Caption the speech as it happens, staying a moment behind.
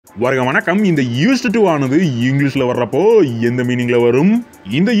வணக்கம். இந்த used to ஆனது இங்கிலீஷ்ல வர்றப்போ எந்த மீனிங்ல வரும்?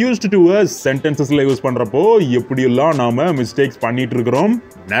 இந்த used to சென்டென்சஸ்ல யூஸ் பண்றப்போ எப்படி எல்லாம் நாம மிஸ்டேக்ஸ் பண்ணிட்டு இருக்கிறோம்?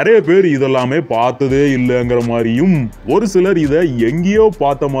 நிறைய பேர் இதெல்லாமே பார்த்ததே இல்லைங்கிற மாதிரியும் ஒரு சிலர் இதை எங்கேயோ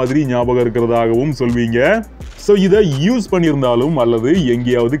பார்த்த மாதிரி ஞாபகம் இருக்கிறதாகவும் சொல்வீங்க. ஸோ இதை யூஸ் பண்ணியிருந்தாலும் அல்லது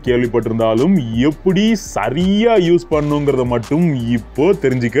எங்கேயாவது கேள்விப்பட்டிருந்தாலும் எப்படி சரியா யூஸ் பண்ணுங்கிறத மட்டும் இப்போ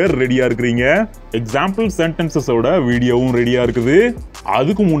தெரிஞ்சுக்க ரெடியா இருக்கிறீங்க. எக்ஸாம்பிள் சென்டென்சஸோட வீடியோவும் ரெடியா இருக்குது.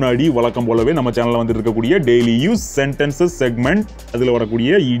 அதுக்கு முன்னாடி வழக்கம் போலவே நம்ம சேனல்ல வந்து இருக்கக்கூடிய டெய்லி யூஸ் சென்டென்சஸ் செக்மெண்ட், அதுல வரக்கூடிய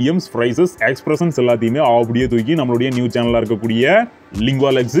idioms, phrases, expressions எல்லாத்தையுமே அப்படியே தூக்கி நம்மளுடைய நியூ சேனல்ல இருக்கக்கூடிய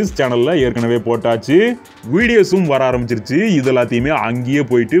லிங்குவல் எக்ஸிஸ்ட் சேனல்ல ஏற்கனவே போட்டாச்சு. வீடியோஸும் வர ஆரம்பிச்சிருச்சு. இது எல்லாத்தையுமே அங்கேயே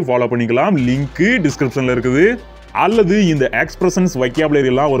போயிட்டு ஃபாலோ பண்ணிக்கலாம். லிங்க் டிஸ்கிரிப்ஷன்ல இருக்குது. அல்லது இந்த எக்ஸ்பிரஷன்ஸ் வைக்காபுலரி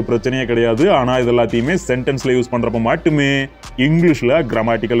எல்லாம் ஒரு பிரச்சனையே கிடையாது. ஆனா இது எல்லாத்தையுமே சென்டென்ஸ்ல யூஸ் பண்றப்ப மட்டுமே இங்கிலீஷ்ல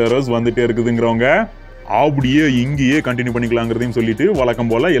கிராமட்டிக்கல் எரர்ஸ் வந்துட்டே இருக்குதுங்கிறவங்க அப்படியே இங்கேயே கண்டினியூ பண்ணிக்கலாங்கிறதையும் சொல்லிட்டு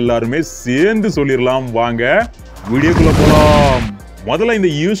வழக்கம் போல எல்லாருமே சேர்ந்து சொல்லிடலாம். வாங்க வீடியோக்குள்ள போலாம். முதல்ல இந்த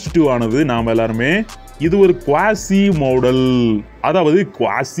used to ஆனது நாம எல்லாருமே இது ஒரு quasi மாடல், அதாவது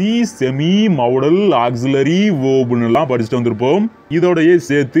quasi semi modal auxiliary verb எல்லாம் படிச்சுட்டு வந்திருப்போம். இதோடயே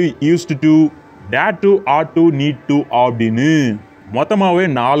சேர்த்து used to, dare to, ought to, need to அப்படின்னு மொத்தமாவே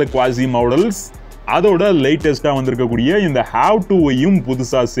 4 quasi modals, அதோட லேட்டஸ்டா வந்திருக்கக்கூடிய இந்த have to-வையும்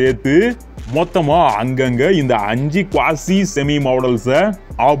புதுசா சேர்த்து மொத்தமா அங்கங்க இந்த 5 quasi semi modals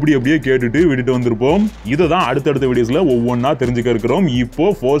அப்படியே கேட்டுட்டு விட்டுட்டு வந்திருப்போம். இதை தான் அடுத்தடுத்த வீடியோஸ்ல ஒவ்வொன்றா தெரிஞ்சுக்க இருக்கிறோம். இப்போ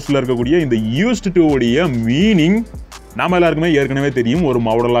ஃபர்ஸ்ட்ல இருக்கக்கூடிய இந்த used to உடைய மீனிங் நாம எல்லாருக்குமே ஏற்கனவே தெரியும். ஒரு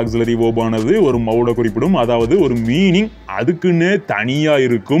modal auxiliary verb ஆனது ஒரு மவுட குறிப்பிடும், அதாவது ஒரு மீனிங் அதுக்குன்னே தனியா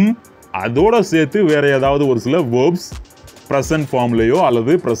இருக்கும். அதோட சேர்த்து வேற ஏதாவது ஒரு சில verbs present ஃபார்ம்லயோ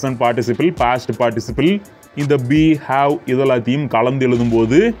அல்லது present participle, past participle, இந்த be, have இதெல்லாத்தையும் கலந்து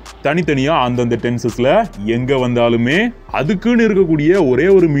எழுதும்போது தனித்தனியா அந்தந்த டென்சஸ்ல எங்க வந்தாலுமே அதுக்குன்னு இருக்கக்கூடிய ஒரே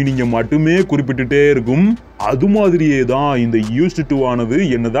ஒரு மீனிங்கை மட்டுமே குறிப்பிட்டுட்டே இருக்கும். அது மாதிரியே தான் இந்த used to ஆனது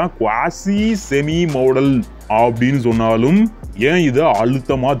என்னதான் quasi semi modal அப்படின்னு சொன்னாலும் ஏன் இதை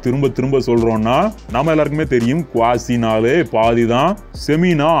அழுத்தமா திரும்ப சொல்றோம்னா நம்ம எல்லாருக்குமே தெரியும் குவாசினாலே பாதி தான்,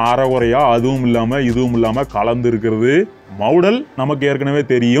 செமினா அறகுறையா அதுவும் இல்லாம இதுவும் இல்லாம கலந்து இருக்கிறது. மவுடல் நமக்கு ஏற்கனவே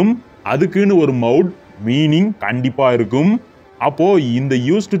தெரியும், அதுக்குன்னு ஒரு மவுட் மீனிங் கண்டிப்பா இருக்கும். அப்போ இந்த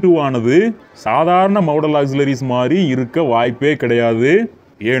used to ஆனது சாதாரண modal auxiliaries மாதிரி இருக்க வாய்ப்பே கிடையாது.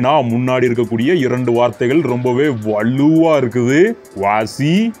 ஏன்னா முன்னாடி இருக்கக்கூடிய 2 வார்த்தைகள் ரொம்பவே வலுவா இருக்குது.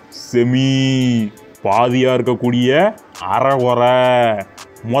 quasi, semi, பாதியா இருக்கக்கூடிய அறகுறை,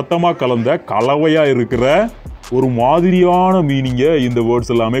 மொத்தமா கலந்த கலவையா இருக்கிற ஒரு மாதிரியான மீனிங்க இந்த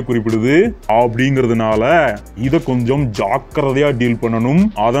வேர்ட்ஸ் எல்லாமே குறிப்பிடுது. அப்படிங்கிறதுனால இதை கொஞ்சம் ஜாக்கிரதையா டீல் பண்ணணும்.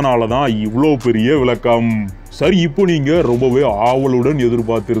 அதனாலதான் இவ்வளோ பெரிய விளக்கம். சரி, இப்போ நீங்க ரொம்பவே ஆவலுடன்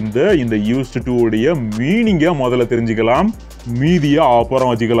எதிர்பார்த்திருந்த இந்த used to உடைய மீனிங்க முதல்ல தெரிஞ்சுக்கலாம், மீதிய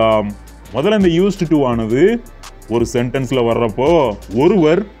அப்புறம் வச்சுக்கலாம். முதல்ல இந்த used to ஆனது ஒரு சென்டென்ஸ்ல வர்றப்போ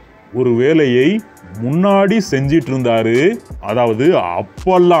ஒருவர் ஒரு வேலையை முன்னாடி செஞ்சிட்டு இருந்தாரு, அதாவது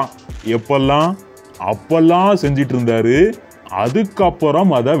அப்பெல்லாம் செஞ்சிட்டு இருந்தாரு,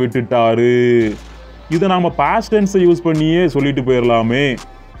 அதுக்கப்புறம் அதை விட்டுட்டாரு. இதை நாம பாஸ்ட் டென்ஸ் யூஸ் பண்ணியே சொல்லிட்டு போயிடலாமே.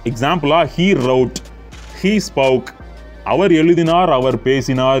 எக்ஸாம்பிளா he wrote, he spoke, அவர் எழுதினார், அவர்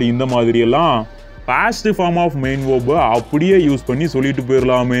பேசினார், இந்த மாதிரி எல்லாம் past form of main verb அப்படியே யூஸ் பண்ணி சொல்லிட்டு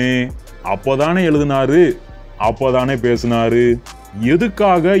போயிடலாமே. அப்போதானே எழுதினாரு, அப்போதானே பேசினாரு.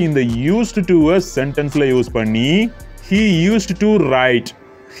 எதுக்காக இந்த used to சென்டென்ஸ்ல யூஸ் பண்ணி he used to write,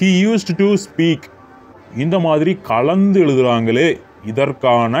 he used to speak இந்த மாதிரி கலந்து எழுதுறாங்களே,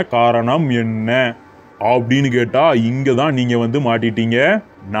 இதற்கான காரணம் என்ன அப்படின்னு கேட்டா இங்க தான் நீங்க வந்து மாட்டிட்டீங்க.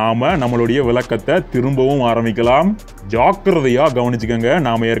 நாம நம்மளுடைய விளக்கத்தை திரும்பவும் ஆரம்பிக்கலாம். ஜாக்கிரதையா கவனிச்சுக்கங்க.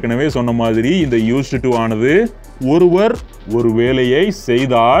 நாம ஏற்கனவே சொன்ன மாதிரி இந்த used to ஆனது ஒருவர் ஒரு வேலையை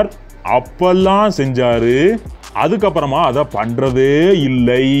செய்தார், அப்பெல்லாம் செஞ்சாரு, அதுக்கப்புறமா அதை பண்றதே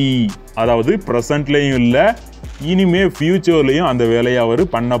இல்லை, அதாவது பிரசன்ட்லயும் இல்லை, இனிமே ஃபியூச்சர்லயும் அந்த வேலையை அவர்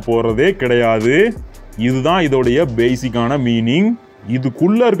பண்ண போறதே கிடையாது. இதுதான் இதோடைய பேசிக்கான மீனிங்.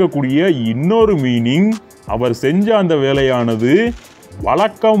 இதுக்குள்ள இருக்கக்கூடிய இன்னொரு மீனிங், அவர் செஞ்ச அந்த வேலையானது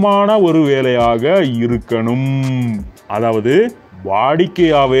வழக்கமான ஒரு வேலையாக இருக்கணும், அதாவது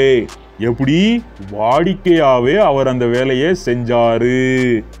வாடிக்கையாவே. எப்படி வாடிக்கையாவே அவர் அந்த வேலையை செஞ்சாரு.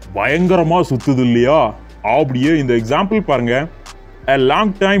 பயங்கரமா சுத்துது இல்லையா? அப்படியே இந்த எக்ஸாம்பிள் பாருங்க. A long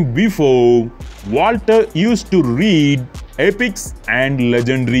time before, Walter used to read epics and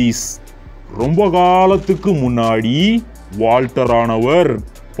legendaries. ரொம்ப காலத்துக்கு முன்னாடி வால்டர் ஆனவர்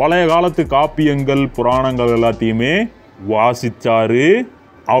பழைய காலத்து காப்பியங்கள், புராணங்கள் எல்லாத்தையுமே வாசிச்சாரு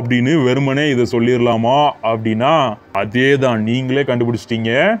அப்படின்னு வெறுமனே இதை சொல்லிடலாமா அப்படின்னா அதே தான், நீங்களே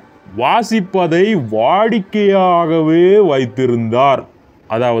கண்டுபிடிச்சிட்டீங்க. வாசிப்பதை வாடிக்கையாகவே வைத்திருந்தார்.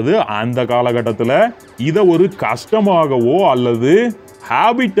 அதாவது அந்த காலகட்டத்தில் இதை ஒரு கஷ்டமாகவோ அல்லது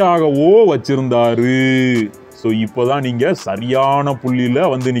ஹேபிட்டாகவோ வச்சிருந்தாரு. ஸோ இப்போதான் நீங்க சரியான புள்ளியில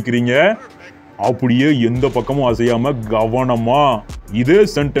வந்து நிக்கிறீங்க. அப்படியே எந்த பக்கமும் அசையாம கவனமா இதே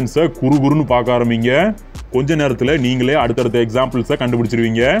சென்டென்ஸை குறுகுறுன்னு பார்க்க ஆரம்பிங்க. கொஞ்ச நேரத்தில் நீங்களே அடுத்தடுத்த எக்ஸாம்பிள்ஸை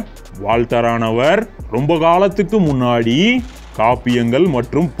கண்டுபிடிச்சிருவீங்க. வால்டரானவர் ரொம்ப காலத்துக்கு முன்னாடி காப்பியங்கள்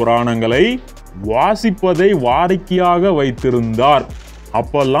மற்றும் புராணங்களை வாசிப்பதை வாடிக்கையாக வைத்திருந்தார்.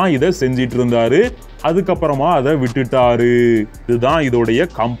 அப்பெல்லாம் இதை செஞ்சிட்டு இருந்தாரு, அதுக்கப்புறமா அதை விட்டுட்டாரு. இதுதான் இதோடைய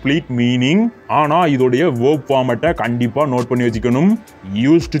கம்ப்ளீட் மீனிங். ஆனா இதோடைய verb ஃபார்மட்டை கண்டிப்பா நோட் பண்ணி வச்சுக்கணும்.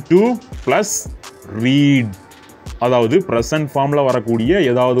 used to plus read, அதாவது பிரசன்ட் ஃபார்ம்ல வரக்கூடிய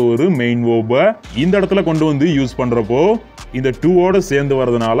ஏதாவது ஒரு மெயின் verb இந்த இடத்துல கொண்டு வந்து யூஸ் பண்றப்போ இந்த டூவோட சேர்ந்து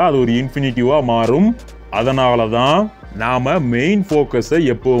வரதுனால அது ஒரு இன்ஃபினிட்டிவா மாறும். அதனால தான் நாம மெயின் ஃபோக்கஸை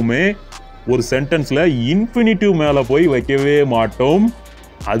எப்பவுமே ஒரு சென்டென்ஸ்ல இன்ஃபினிட்டிவ் மேல போய் வைக்கவே மாட்டோம்.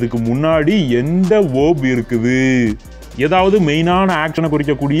 அதுக்கு முன்னாடி எந்த verb இருக்குது, ஏதாவது மெயினான ஆக்ஷனை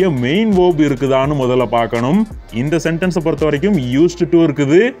குறிக்கக்கூடிய மெயின் verb இருக்குதான்னு முதல்ல பார்க்கணும். இந்த சென்டென்ஸை பொறுத்த வரைக்கும் used to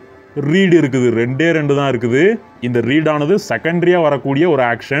இருக்குது, ரீட் இருக்குது, ரெண்டு தான் இருக்குது. இந்த ரீட் ஆனது செகண்டரியா வரக்கூடிய ஒரு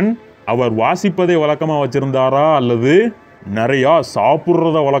ஆக்ஷன். அவர் வாசிப்பதை வழக்கமா வச்சிருந்தாரா அல்லது நிறைய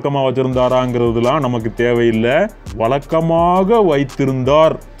சாப்பிட்றத வழக்கமா வச்சிருந்தாராங்கிறதுலாம் நமக்கு தேவையில்லை. வழக்கமாக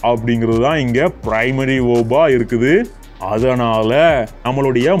வைத்திருந்தார் அப்படிங்கிறது தான் இங்க பிரைமரி verb-ஆ இருக்குது. அதனால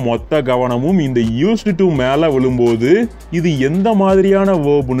நம்மளுடைய மொத்த கவனமும் இந்த used to மேல விழும்போது இது எந்த மாதிரியான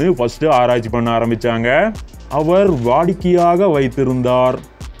verb-னு ஃபர்ஸ்ட் ஆராய்ச்சி பண்ண ஆரம்பிச்சாங்க. அவர் வாடிக்கையாக வைத்திருந்தார்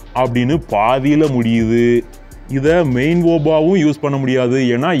அப்படின்னு பாதியில முடியுது. இதை மெயின் verb-ஆவும் யூஸ் பண்ண முடியாது.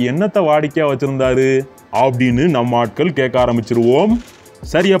 ஏன்னா என்னத்தை வாடிக்கையா வச்சிருந்தாரு அப்படின்னு நம்ம ஆட்கள் கேட்க ஆரம்பிச்சிருவோம்.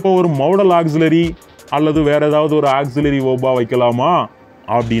 சரி, அப்போ ஒரு மோடல் ஆக்சிலரி அல்லது வேற ஏதாவது ஒரு ஆக்சிலரி verb-ஆ வைக்கலாமா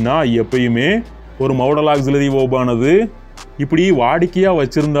அப்படின்னா எப்பயுமே ஒரு மோடல் ஆக்சிலரி verb ஆனது இப்படி வாடிக்கையா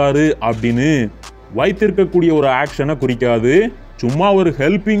வச்சிருந்தாரு அப்படின்னு வைத்திருக்கக்கூடிய ஒரு ஆக்ஷனை குறிக்காது. சும்மா ஒரு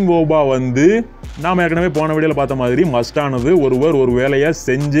ஹெல்பிங் verb-ஆ வந்து நாம ஏற்கனவே போன வீடியோல பார்த்த மாதிரி மஸ்டானது ஒருவர் ஒரு வேலையை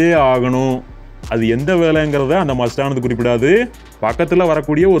செஞ்சே ஆகணும். அது எந்த வேலைங்கிறத அந்த மஸ்டானது குறிப்பிடாது. பக்கத்துல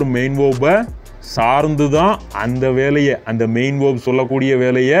வரக்கூடிய ஒரு மெயின் verb-ஐ சார்ந்து தான் அந்த வேலையை, அந்த மெயின் verb சொல்லக்கூடிய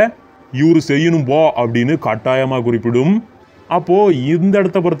வேலையை இவரு செய்யணும் போ அப்படின்னு கட்டாயமா குறிப்பிடும். அப்போ இந்த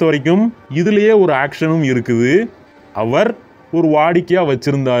இடத்த பொறுத்த வரைக்கும் இதுலயே ஒரு ஆக்ஷனும் இருக்குது. அவர் ஒரு வாடிக்கையா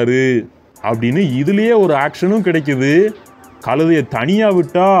வச்சிருந்தாரு அப்படின்னு இதுலயே ஒரு ஆக்ஷனும் கிடைக்குது. கழுதையை தனியா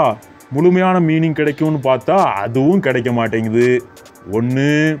விட்டா முழுமையான மீனிங் கிடைக்கும்னு பார்த்தா அதுவும் கிடைக்க மாட்டேங்குது. ஒன்று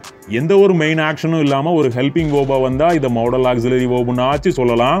எந்த ஒரு மெயின் ஆக்ஷனும் இல்லாமல் ஒரு ஹெல்பிங் verb-ஆ வந்தா இதை மோடல் ஆக்சிலரி verb-னாச்சு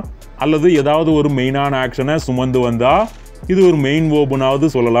சொல்லலாம். அல்லது ஏதாவது ஒரு மெயினான ஆக்ஷனை சுமந்து வந்தா இது ஒரு மெயின் verb-னாவது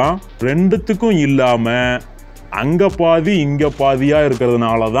சொல்லலாம். ரெண்டுத்துக்கும் இல்லாம அங்க பாதி இங்க பாதியா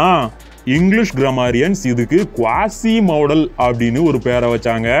இருக்கிறதுனால தான் இங்கிலீஷ் கிராமரியன்ஸ் இதுக்கு குவாசி மோடல் அப்படின்னு ஒரு பேரை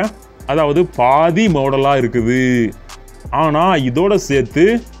வச்சாங்க. அதாவது பாதி மோடலா இருக்குது, ஆனா இதோட சேர்த்து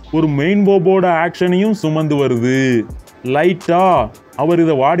ஒரு மெயின் verb-ஓட ஆக்ஷனையும் சுமந்து வருது. லைட்டா அவர்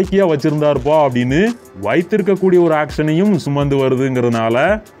இதை வாடிக்கையா வச்சிருந்தாருப்பா அப்படின்னு வைத்திருக்கக்கூடிய ஒரு ஆக்ஷனையும் சுமந்து வருதுங்கிறதுனால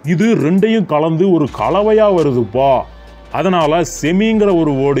இது ரெண்டையும் கலந்து ஒரு கலவையா வருதுப்பா. அதனால செமிங்கிற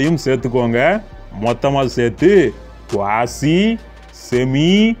ஒரு வேர்டையும் சேர்த்துக்கோங்க. மொத்தமா சேர்த்து quasi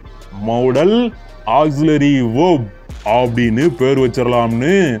semi modal auxiliary verb அப்படின்னு பேர்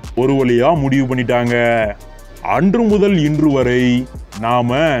வச்சிடலாம்னு ஒரு வழியா முடிவு பண்ணிட்டாங்க. அன்று முதல் இன்று வரை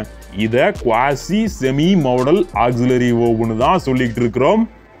நாம இத குவாசி செமி மோடல் ஆக்சிலரி verb-னு தான் சொல்லிக்கிட்டு இருக்கிறோம்.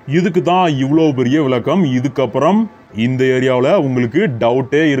 இதுக்கு தான் இவ்வளோ பெரிய விளக்கம். இதுக்கப்புறம் இந்த ஏரியாவில் உங்களுக்கு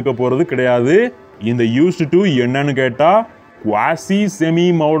டவுட்டே இருக்க போறது கிடையாது. இந்த used to என்னன்னு கேட்டா குவாசி செமி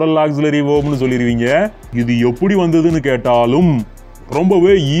மோடல் ஆக்சிலரி verb-னு சொல்லிடுவீங்க. இது எப்படி வந்ததுன்னு கேட்டாலும்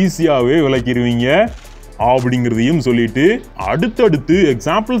ரொம்பவே ஈஸியாவே விளக்கிடுவீங்க அப்படிங்கிறதையும் சொல்லிட்டு அடுத்தடுத்து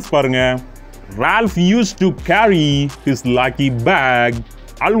எக்ஸாம்பிள்ஸ் பாருங்க. Ralph used to carry his lucky bag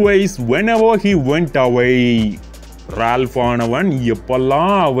always whenever he went away. Ralph ஆனவன்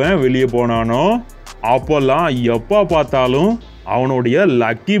எப்பெல்லாம் அவன் வெளியே போனானோ அப்பெல்லாம் எப்ப பார்த்தாலும் அவனுடைய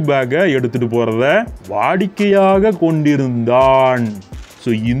லக்கி பேக்கை எடுத்துட்டு போறத வாடிக்கையாக கொண்டிருந்தான். ஸோ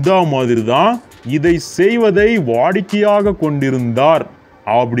இந்த மாதிரி தான் இதை செய்வதை வாடிக்கையாக கொண்டிருந்தார்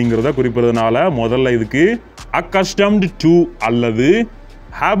அப்படிங்கிறத குறிப்பிடுறதுனால முதல்ல இதுக்கு accustomed to அல்லது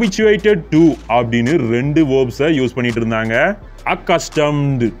habituated to அப்படின்னு ரெண்டு verbs-ஐ யூஸ் பண்ணிட்டு இருந்தாங்க.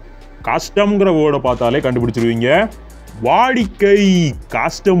 accustomed கஸ்டம்ங்கிற வேர்டை பார்த்தாலே கண்டுபிடிச்சிருவீங்க. வாடிக்கை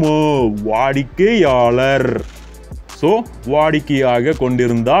கஸ்டமர் வாடிக்கையாளர். ஸோ வாடிக்கையாக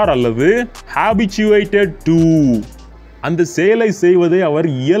கொண்டிருந்தார் அல்லது habituated to அந்த செயலை செய்வதை அவர்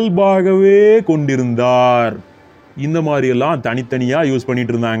இயல்பாகவே கொண்டிருந்தார். இந்த மாதிரி எல்லாம் தனித்தனியா யூஸ்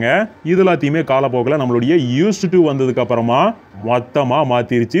பண்ணிட்டு இருந்தாங்க. இது எல்லாத்தையுமே காலப்போக்கில் நம்மளுடைய used to வந்ததுக்கு அப்புறமா மொத்தமா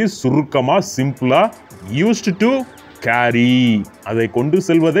மாத்திருச்சு. சுருக்கமா சிம்பிளா used to carry, அதை கொண்டு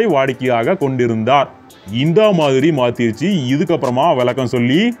செல்வதை வாடிக்கையாக கொண்டிருந்தார், இந்த மாதிரி மாத்திருச்சு. இதுக்கப்புறமா விளக்கம்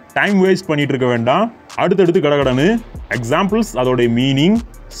சொல்லி டைம் வேஸ்ட் பண்ணிட்டு இருக்க வேண்டாம். அடுத்தடுத்து கடகடன்னு எக்ஸாம்பிள்ஸ், அதோட மீனிங்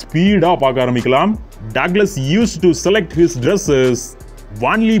ஸ்பீடா பார்க்க ஆரம்பிக்கலாம். Douglas used to select his dresses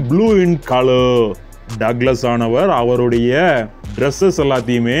only blue in color. Douglas ஆனவர் அவருடைய ட்ரெஸ்ஸஸ்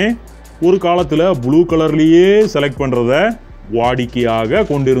எல்லாத்தையுமே ஒரு காலத்துல ப்ளூ கலர்லயே செலக்ட் பண்றத வாடிக்கையாக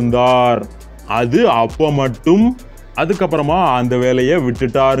கொண்டிருந்தார். அது அப்ப மட்டும், அதுக்கப்புறமா அந்த வேலையை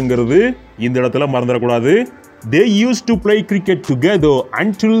விட்டுட்டாருங்கிறது இந்த இடத்துல மறந்துடக்கூடாது. They used to play cricket together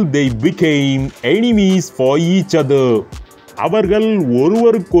until they became enemies for each other. அவர்கள்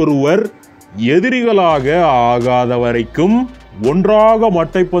ஒருவருக்கொருவர் எதிரிகளாக ஆகாத வரைக்கும் ஒன்றாக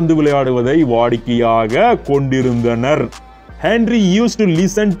மட்டைப்பந்து விளையாடுவதை வாடிக்கையாக கொண்டிருந்தனர். Henry used to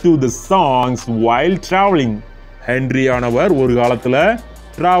listen to the songs while traveling. Henry ஆனவர் ஒரு காலத்துல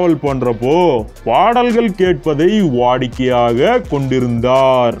டிராவல் பண்றப்போ பாடல்கள் கேட்பதை வாடிக்கையாக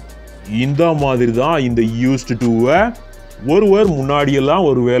கொண்டிருந்தார். இந்த மாதிரி தான் இந்த used to ஒருவர் முன்னாடியெல்லாம்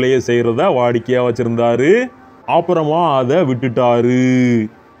ஒரு வேலையை செய்யறத வாடிக்கையா வச்சிருந்தாரு, அப்புறமா அதை விட்டுட்டாரு.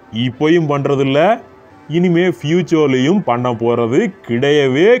 இப்பயும் பண்றதில்ல, இனிமே ஃபியூச்சர்லையும் பண்ண போறது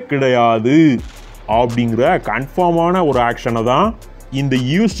கிடையவே கிடையாது அப்படிங்கிற கன்ஃபார்மான ஒரு ஆக்ஷனை தான் இந்த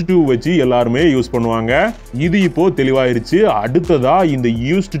used to வச்சு எல்லாருமே யூஸ் பண்ணுவாங்க. இது இப்போ தெளிவாயிருச்சு. அடுத்ததா இந்த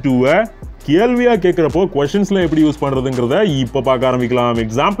used to கேள்வியா கேட்கிறப்போ கொஸ்டின்ஸ்ல எப்படி யூஸ் பண்றதுங்கிறத இப்ப பார்க்க ஆரம்பிக்கலாம்.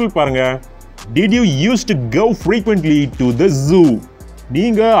 எக்ஸாம்பிள் பாருங்க. Did you used to go frequently to the zoo?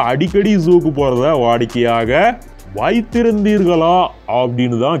 நீங்க அடிக்கடி ஜூக்கு போறத வாடிக்கையாக வைத்திருந்தீர்களா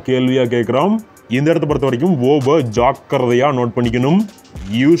அப்படின்னு தான் கேள்வியா கேட்கிறோம். இந்த இடத்தை பொறுத்த வரைக்கும் வேர்பை ஜாக்கிரதையா நோட் பண்ணிக்கணும்.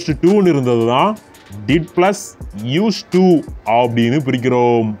 used to இருந்தது தான் did plus used to அப்படின்னு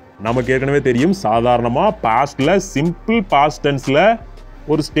பிரிக்கிறோம். நமக்கு ஏற்கனவே தெரியும், சாதாரணமா பாஸ்ட்ல சிம்பிள் பாஸ்ட் டென்ஸ்ல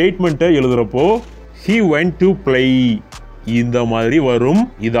ஒரு ஸ்டேட்மெண்ட்டை எழுதுறப்போ he went to play இந்த மாதிரி வரும்.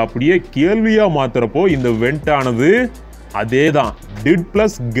 இது அப்படியே கேள்வியா மாத்துறப்போ இந்த went ஆனது அதே தான் did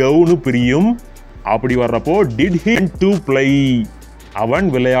plus goன்னு பிரியும். அப்படி வர்றப்போ did he went to play, அவன்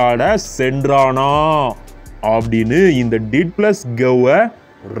விளையாட சென்றானா அப்படின்னு இந்த did plus go-வை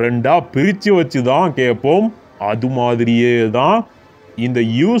ரெண்டா பிரிச்சு வச்சு தான் கேட்போம். அது மாதிரியே தான் இந்த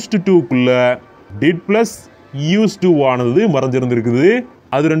used to-க்குள்ள did plus used to ஆனது மறைஞ்சிருந்திருக்குது.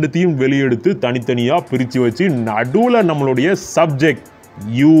 அது ரெண்டுத்தையும் வெளியெடுத்து தனித்தனியா பிரிச்சு வச்சு நடுவில் நம்மளுடைய சப்ஜெக்ட்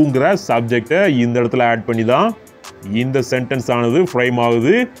யூங்கிற சப்ஜெக்டை இந்த இடத்துல ஆட் பண்ணி தான் இந்த சென்டென்ஸ் ஆனது ஃப்ரேம்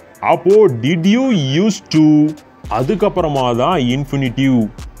ஆகுது. அப்போ did you used to, அதுக்கப்புறமா தான் இன்ஃபினிட்டிவ்,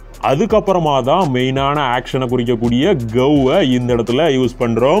 அதுக்கப்புறமா தான் மெயினான ஆக்ஷனை குறிக்கக்கூடிய கௌவை இந்த இடத்துல யூஸ்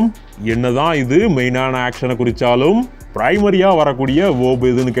பண்றோம். என்னதான் இது மெயினான ஆக்ஷனை குறிச்சாலும் பிரைமரியா வரக்கூடிய வேர்ப்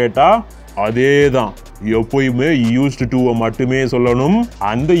எதுன்னு கேட்டா அதே தான். எப்பயுமே used to மட்டுமே சொல்லணும்.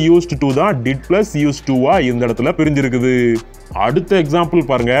 அந்த used to தான் did plus used to இந்த இடத்துல பிரிஞ்சிருக்குது. அடுத்த எக்ஸாம்பிள்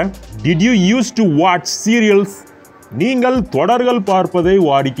பாருங்க. Did you used to watch serials? நீங்கள் தொடர்கள் பார்ப்பதை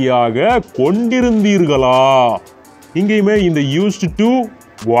வாடிக்கையாக கொண்டிருந்தீர்களா? இங்கேயுமே இந்த used to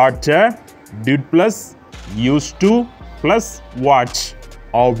watch did plus used to plus watch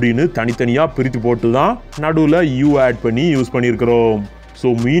அப்படின்னு தனித்தனியா பிரித்து போட்டு தான் நடுவில் யூ ஆட் பண்ணி யூஸ் பண்ணியிருக்கிறோம். ஸோ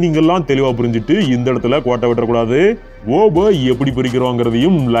மீனிங் எல்லாம் தெளிவாக புரிஞ்சுட்டு இந்த இடத்துல கோட்டை விட்டுறக்கூடாது. வேர்பை எப்படி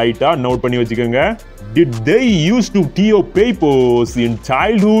பிரிக்கிறோங்கிறதையும் லைட்டாக நோட் பண்ணி வச்சுக்கோங்க. Did they used to tear papers in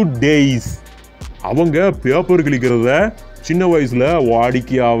childhood days? அவங்க பேப்பர் கிழிக்கிறத சின்ன வயசுல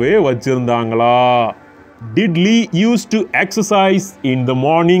வாடிக்கையாவே வச்சிருந்தாங்களா? Did Lee used to exercise in the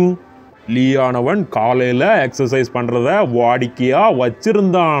morning? லீ ஆனவன் காலையில எக்ஸசைஸ் பண்றத வாடிக்கையா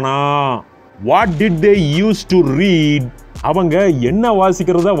வச்சிருந்தானா? What did they used to read? அவங்க என்ன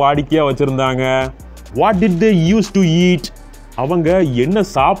வாசிக்கிறத வாடிக்கையா வச்சிருந்தாங்க? What did they used to eat? அவங்க என்ன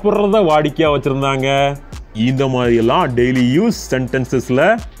சாப்பிட்றத வாடிக்கையா வச்சிருந்தாங்க? இந்த மாதிரி எல்லாம் டெய்லி யூஸ் சென்டென்சஸ்ல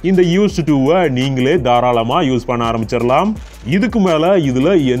இந்த used to-வை நீங்களே தாராளமா யூஸ் பண்ண ஆரம்பிச்சிடலாம். இதுக்கு மேல இதுல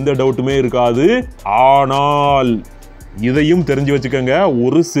எந்த டவுட்டுமே இருக்காது. ஆனால் இதையும் தெரிஞ்சு வச்சுக்கோங்க,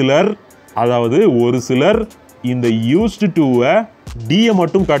 ஒரு சிலர் இந்த used to-வை D-யை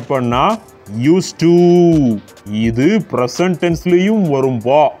மட்டும் கட் பண்ணா used to இது பிரசன்ட் டென்ஸ்லயும்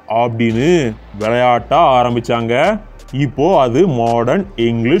வரும்பா அப்படின்னு விளையாட்டா ஆரம்பிச்சாங்க. இப்போ அது மாடர்ன்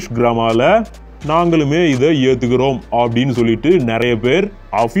இங்கிலீஷ் கிராமர்ல நாங்களுமே இதை ஏத்துக்கிறோம் அப்படின்னு சொல்லிட்டு நிறைய பேர்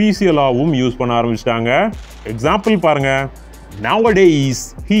அஃபீஷியலாவும் யூஸ் பண்ண ஆரம்பிச்சிட்டாங்க. எக்ஸாம்பிள் பாருங்க. Nowadays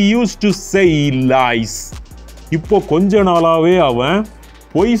he used to say lies. இப்போ கொஞ்ச நாளாவே அவன்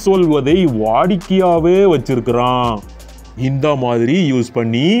பொய் சொல்வதை வாடிக்கையாவே வச்சிருக்கிறான். இந்த மாதிரி யூஸ்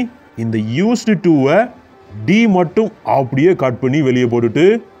பண்ணி இந்த used to-வை டி மட்டும் அப்படியே கட் பண்ணி வெளியே போட்டுட்டு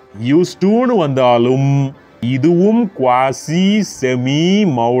used to வந்தாலும் இதுவும் quasi semi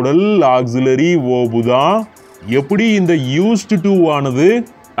modal auxiliary verb தான். எப்படி இந்த used to ஆனது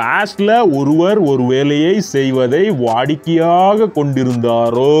பாஸ்ட்ல ஒருவர் ஒரு வேலையை செய்வதை வாடிக்கையாக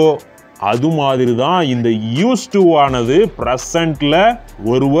கொண்டிருந்தாரோ அது மாதிரி தான் இந்த used to ஆனது பிரசன்ட்ல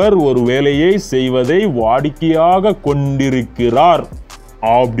ஒருவர் ஒரு வேலையை செய்வதை வாடிக்கையாக கொண்டிருக்கிறார்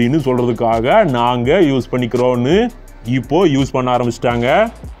அப்படின்னு சொல்றதுக்காக நாங்க யூஸ் பண்ணிக்கிறோம்னு இப்போ யூஸ் பண்ண ஆரம்பிச்சிட்டாங்க.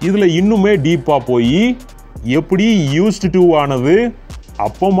 இதுல இன்னுமே டீப்பா போய் எப்படி used to ஆனது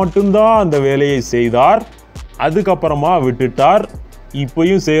அப்போ மட்டும்தான் அந்த வேலையை செய்தார், அதுக்கப்புறமா விட்டுட்டார்,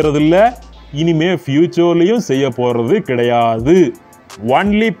 இப்பயும் செய்யறதில்ல, இனிமே ஃபியூச்சர்லயும் செய்ய போறது கிடையாது,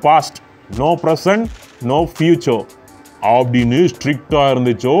 only past, no present, no future அப்படின்னு ஸ்ட்ரிக்டா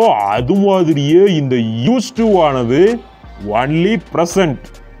இருந்துச்சோ அது மாதிரியே இந்த used to ஆனது only present,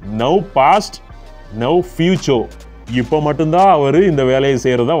 no past, no future, இப்போ மட்டும்தான் அவர் இந்த வேலையை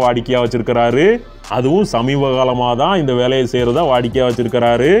செய்யறத வாடிக்கையா வச்சிருக்கிறாரு. அதுவும் சமீப காலமாக தான் இந்த வேலையை செய்யறத வாடிக்கையா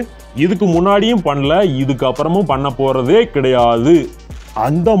வச்சிருக்கிறாரு. இதுக்கு முன்னாடியும் பண்ணல, இதுக்கு அப்புறமும் பண்ண போறதே கிடையாது.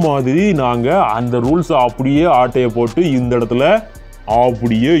 அந்த மாதிரி நாங்க அந்த ரூல்ஸ் அப்படியே ஆட்டையை போட்டு இந்த இடத்துல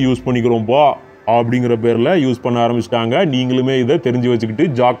அப்படியே யூஸ் பண்ணிக்கிறோம்ப்பா அப்படிங்கிற பேர்ல யூஸ் பண்ண ஆரம்பிச்சிட்டாங்க. நீங்களுமே இதை தெரிஞ்சு வச்சுக்கிட்டு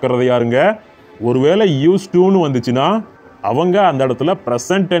ஜாக்கிரதையா இருங்க. ஒருவேளை used to வந்துச்சுன்னா அவங்க அந்த இடத்துல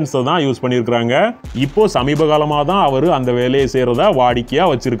ப்ரெசன்ட் டென்ஸை தான் யூஸ் பண்ணியிருக்கிறாங்க. இப்போ சமீப காலமாக தான் அவர் அந்த வேலையை செய்கிறத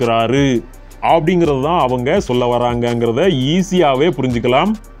வாடிக்கையாக வச்சிருக்கிறாரு அப்படிங்கிறது தான் அவங்க சொல்ல வராங்கங்கிறத ஈஸியாகவே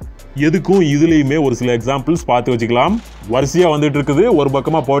புரிஞ்சுக்கலாம். எதுக்கும் இதுலேயுமே ஒரு சில எக்ஸாம்பிள்ஸ் பார்த்து வச்சுக்கலாம். வரிசையாக வந்துட்டு இருக்குது, ஒரு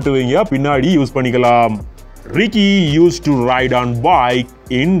பக்கமாக போட்டு வைங்க, பின்னாடி யூஸ் பண்ணிக்கலாம். Ricky used to ride on bike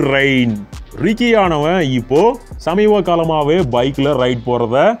in rain. ரிக்கியானவன் இப்போ சமீப காலமாகவே பைக்கில் ரைட்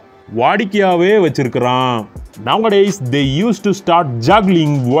போகிறத வாடிக்கையாகவே வச்சிருக்கிறான். Nowadays they used to start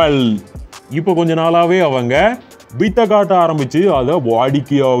juggling well. இப்போ கொஞ்ச நாளாவே அவங்க வித்த காட்ட ஆரம்பிச்சு அதை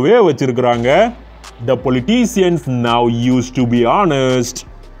வாடிக்கையாகவே வச்சிருக்கிறாங்க. The politicians now used to be honest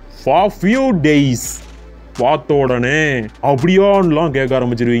for few days. பார்த்த உடனே அப்படியான்லாம் கேட்க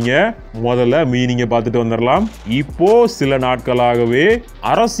ஆரம்பிச்சிருவீங்க. முதல்ல மீனிங்கை பார்த்துட்டு வந்துடலாம். இப்போ சில நாட்களாகவே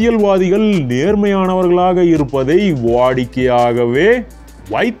அரசியல்வாதிகள் நேர்மையானவர்களாக இருப்பதை வாடிக்கையாகவே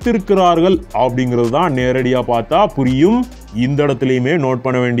வைத்திருக்கிறார்கள் அப்படிங்கிறது தான் நேரடியாக பார்த்தா புரியும். இந்த இடத்துலையுமே நோட்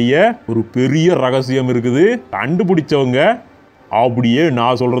பண்ண வேண்டிய ஒரு பெரிய ரகசியம் இருக்குது. கண்டுபிடிச்சவங்க அப்படியே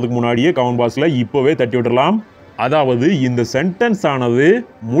நான் சொல்றதுக்கு முன்னாடியே கமெண்ட் பாக்ஸ்ல இப்போவே தட்டி விடலாம். அதாவது இந்த சென்டென்ஸ் ஆனது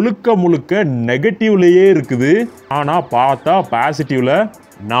முழுக்க முழுக்க நெகட்டிவ்லயே இருக்குது, ஆனா பார்த்தா பாசிட்டிவ்ல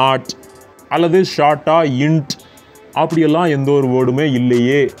நாட் அல்லது ஷார்ட்டா இன்ட் அப்படியெல்லாம் எந்த ஒரு வேர்டுமே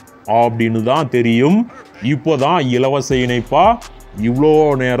இல்லையே அப்படின்னு தான் தெரியும். இப்போதான் இலவச இணைப்பா இவ்வளோ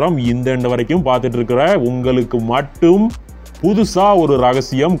நேரம் இந்த வரைக்கும் பார்த்துட்டு இருக்கிற உங்களுக்கு மட்டும் புதுசா ஒரு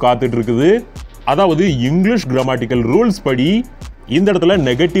ரகசியம் காத்துட்டு இருக்குது. அதாவது இங்கிலீஷ் கிராமட்டிக்கல் ரூல்ஸ் படி இந்த இடத்துல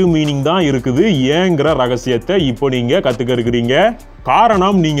நெகட்டிவ் மீனிங் தான் இருக்குது ஏங்கிற ரகசியத்தை இப்போ நீங்க கத்துக்க இருக்கிறீங்க.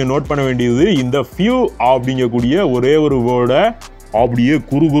 காரணம் நீங்க நோட் பண்ண வேண்டியது இந்த ஃபியூ அப்படிங்கக்கூடிய ஒரே ஒரு வேர்டை அப்படியே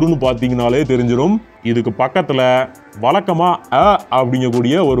குறுகுறுன்னு பார்த்தீங்கனாலே தெரிஞ்சிடும். இதுக்கு பக்கத்துல வழக்கமா அ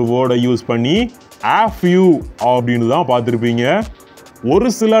அப்படிங்கக்கூடிய ஒரு வேர்டை யூஸ் பண்ணி a few அப்படின்னு தான் பார்த்துருப்பீங்க. ஒரு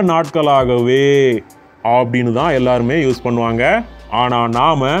சில நாட்களாகவே அப்படின்னு தான் எல்லாருமே யூஸ் பண்ணுவாங்க. ஆனால்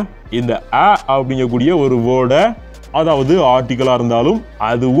நாம இந்த அ அப்படிங்கக்கூடிய ஒரு வேர்டை, அதாவது ஆர்டிக்கலாக இருந்தாலும்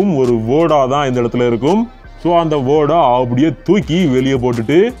அதுவும் ஒரு வேர்டாக தான் இந்த இடத்துல இருக்கும். ஸோ அந்த வேர்டை அப்படியே தூக்கி வெளியே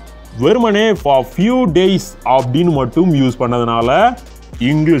போட்டுட்டு வெறுமனே ஃபார் ஃபியூ டேஸ் அப்படின்னு மட்டும் யூஸ் பண்ணதுனால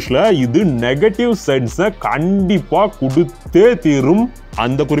இங்கிலீஷில் இது நெகட்டிவ் சென்ஸை கண்டிப்பாக கொடுத்தே தீரும்.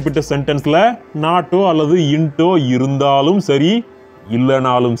 அந்த குறிப்பிட்ட சென்டென்ஸ்ல நாட்டோ அல்லது இன்ட்டோ இருந்தாலும் சரி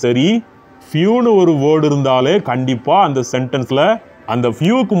இல்லைனாலும் சரி, ஃபியூன்னு ஒரு வேர்டு இருந்தாலே கண்டிப்பா அந்த சென்டென்ஸ்ல அந்த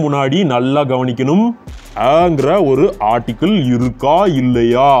ஃபியூக்கு முன்னாடி நல்லா கவனிக்கணும், ஆங்கிற ஒரு ஆர்டிக்கிள் இருக்கா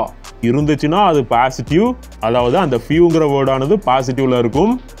இல்லையா. இருந்துச்சுன்னா அது பாசிட்டிவ், அதாவது அந்த ஃபியூங்கிற வேர்டானது பாசிட்டிவ்ல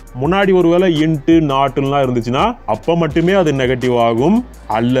இருக்கும். முன்னாடி ஒருவேளை இன்ட்டு நாட்டுலாம் இருந்துச்சுன்னா அப்போ மட்டுமே அது நெகட்டிவ் ஆகும்.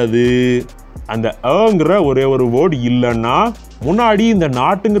 அல்லது அந்த அங்கிற ஒரே ஒரு வேர்டு இல்லைன்னா முன்னாடி இந்த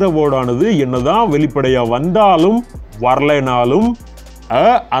நாட்டுங்கிற வேர்டானது என்னதான் வெளிப்படையா வந்தாலும் வரலைனாலும்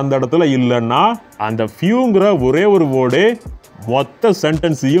அந்த இடத்துல இல்லைன்னா அந்த ஃபியூங்கிற ஒரே ஒரு வேர்டே மொத்த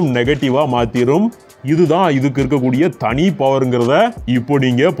சென்டென்ஸையும் நெகட்டிவா மாத்திரும். இதுதான் இதுக்கு இருக்கக்கூடிய தனி பவர்ங்கிறத இப்போ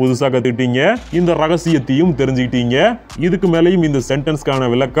நீங்க புதுசா கத்துக்கிட்டீங்க. இந்த ரகசியத்தையும் தெரிஞ்சுக்கிட்டீங்க. இதுக்கு மேலேயும் இந்த சென்டென்ஸ்க்கான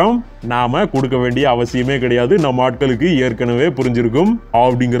விளக்கம் நாம கொடுக்க வேண்டிய அவசியமே கிடையாது, நம்ம ஆட்களுக்கு ஏற்கனவே புரிஞ்சிருக்கும்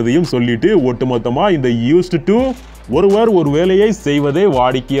அப்படிங்கிறதையும் சொல்லிட்டு ஒட்டுமொத்தமா இந்த used to ஒருவர் ஒரு வேலையை செய்வதை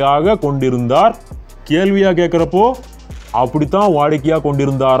வாடிக்கையாக கொண்டிருந்தார். கேள்வியா கேட்கிறப்போ அப்படித்தான் வாடிக்கையா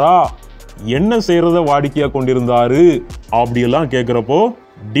கொண்டிருந்தாரா, என்ன செய்யறத வாடிக்கையா கொண்டிருந்தாரு அப்படியெல்லாம் கேட்கிறப்போ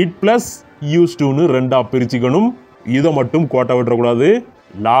டிட் பிளஸ் யூஸ் டுன்னு ரெண்டா பிரிச்சுக்கணும். இதை மட்டும் கோட்டை விட்டுறக்கூடாது.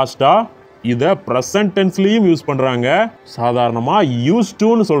 லாஸ்டா இதை ப்ரெசன்ட் டென்ஸ்லயும் யூஸ் பண்றாங்க. சாதாரணமா யூஸ்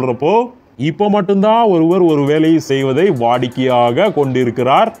டுன்னு சொல்றப்போ இப்போ மட்டும்தான் ஒருவர் ஒரு வேலையை செய்வதை வாடிக்கையாக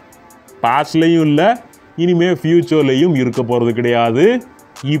கொண்டிருக்கிறார். பாஸ்ட்லையும் இல்லை, இனிமே ஃபியூச்சர்லையும் இருக்க போறது கிடையாது.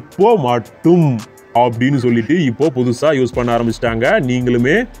 இப்போ மட்டும் அப்படின்னு சொல்லிட்டு இப்போ புதுசா யூஸ் பண்ண ஆரம்பிச்சிட்டாங்க.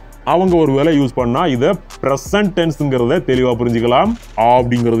 நீங்களுமே அவங்க ஒரு வேலை யூஸ் பண்ணா இதை ப்ரெசன்ட் டென்ஸ்ங்கிறத தெளிவா புரிஞ்சுக்கலாம்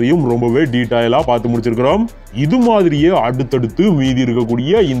அப்படிங்கிறதையும் ரொம்பவே டீடைலா பார்த்து முடிச்சிருக்கிறோம். இது மாதிரியே அடுத்தடுத்து மீதி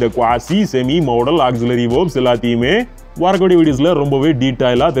இருக்கக்கூடிய இந்த quasi, semi, model, auxiliary verbs எல்லாத்தையுமே வரக்கூடிய வீடியோஸ்ல ரொம்பவே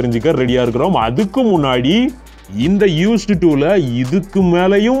டீடைலா தெரிஞ்சுக்க ரெடியா இருக்கிறோம். அதுக்கு முன்னாடி இந்த யூஸ்டு டூல இதுக்கு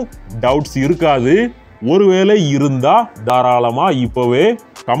மேலையும் டவுட்ஸ் இருக்காது. ஒருவேளை இருந்தா தாராளமா இப்பவே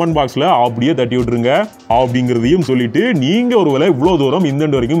கமெண்ட் பாக்ஸ்ல அப்படியே தட்டி விட்டுருங்க அப்படிங்கிறதையும் சொல்லிட்டு, நீங்க ஒருவேளை இவ்வளவு தூரம்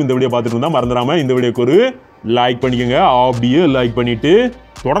இந்த வரைக்கும் இந்த வீடியோ பார்த்துட்டு இருந்தா மறந்துடாம இந்த வீடியோக்கு ஒரு லைக் பண்ணிக்கோங்க. அப்படியே லைக் பண்ணிட்டு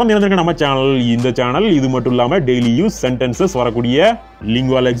தொடர்ந்து இருந்திருக்க நம்ம சேனல். இந்த சேனல் இது மட்டும் இல்லாம டெய்லி யூஸ் சென்டென்சஸ் வரக்கூடிய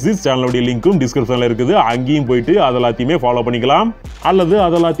லிங்குவல் எக்ஸிஸ்ட் சேனலுடைய லிங்க்கும் டிஸ்கிரிப்ஷன்ல இருக்குது. அங்கேயும் போயிட்டு அதெல்லாத்தையுமே ஃபாலோ பண்ணிக்கலாம். அல்லது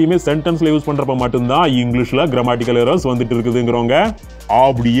அதெல்லாத்தையுமே சென்டென்ஸ்ல யூஸ் பண்றப்ப மட்டும்தான் இங்கிலீஷ்ல கிராமட்டிக்கல் எரர்ஸ் வந்துட்டு இருக்குதுங்கிறவங்க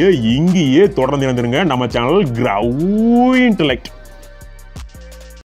அப்படியே இங்கேயே தொடர்ந்து இருந்துருங்க. நம்ம சேனல் Intellect.